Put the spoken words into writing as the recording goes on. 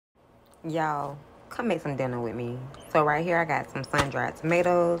Y'all, come make some dinner with me. So right here I got some sun-dried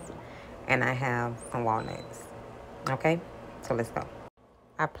tomatoes and I have some walnuts. Okay, so let's go.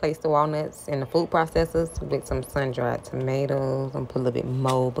 I placed the walnuts in the food processors with some sun-dried tomatoes and put a little bit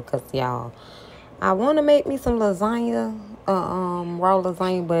more because y'all, I want to make me some lasagna, raw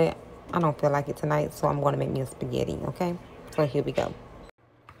lasagna, but I don't feel like it tonight, so I'm going to make me a spaghetti. Okay, so here we go.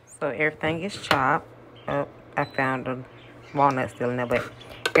 So everything is chopped. Oh, I found the walnut still in there, but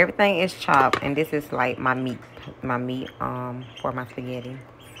everything is chopped, and this is like my meat, for my spaghetti.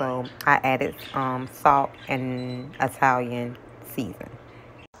 So I added salt and Italian season.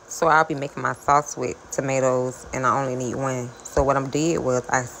 So I'll be making my sauce with tomatoes, and I only need one. So what I did was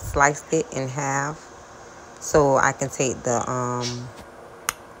I sliced it in half, so I can take the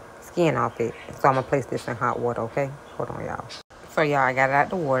skin off it. So I'm gonna place this in hot water. Okay, hold on, y'all. So y'all, I got it out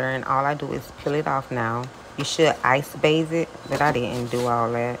the water, and all I do is peel it off now. You should ice base it, but I didn't do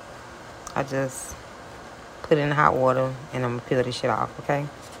all that. I just put it in hot water, and I'm gonna peel this shit off, okay?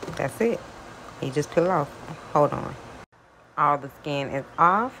 That's it. You just peel it off. Hold on. All the skin is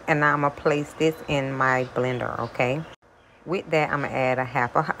off, and now I'm gonna place this in my blender, okay? With that, I'm gonna add a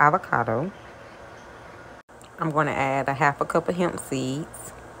half a avocado. I'm gonna add a half a cup of hemp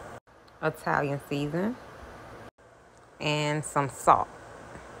seeds, Italian season, and some salt.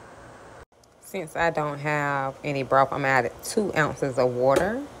 Since I don't have any broth, I'm gonna add 2 ounces of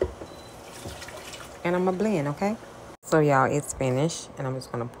water, and I'm gonna blend, okay? So y'all, it's finished, and I'm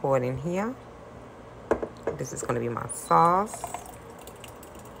just gonna pour it in here. This is gonna be my sauce.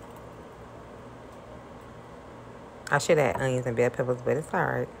 I should add onions and bell peppers, but it's all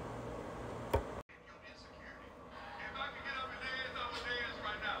right.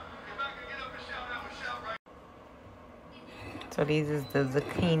 So these is the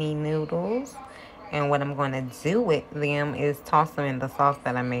zucchini noodles, and what I'm gonna do with them is toss them in the sauce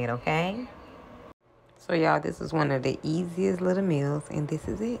that I made, okay? So y'all, this is one of the easiest little meals, and this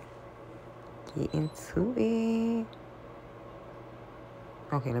is it. Get into it.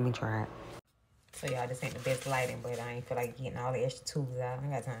 Okay, let me try it. So y'all, this ain't the best lighting, but I ain't feel like getting all the extra tools out. I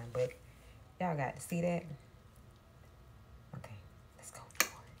ain't got time, but y'all got to see that. Okay, let's go.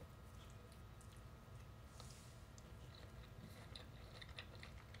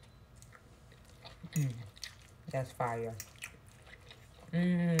 That's fire.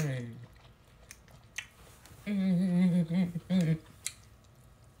 Mmm. Mmm. Mmm.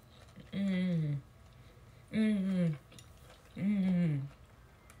 Mmm. Mmm. Mmm.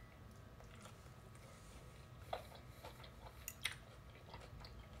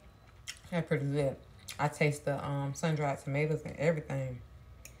 That's pretty good. I taste the sun-dried tomatoes and everything.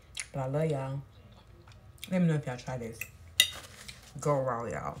 But I love y'all. Let me know if y'all try this. Go raw,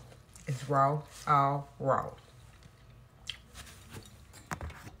 y'all. It's raw, all raw.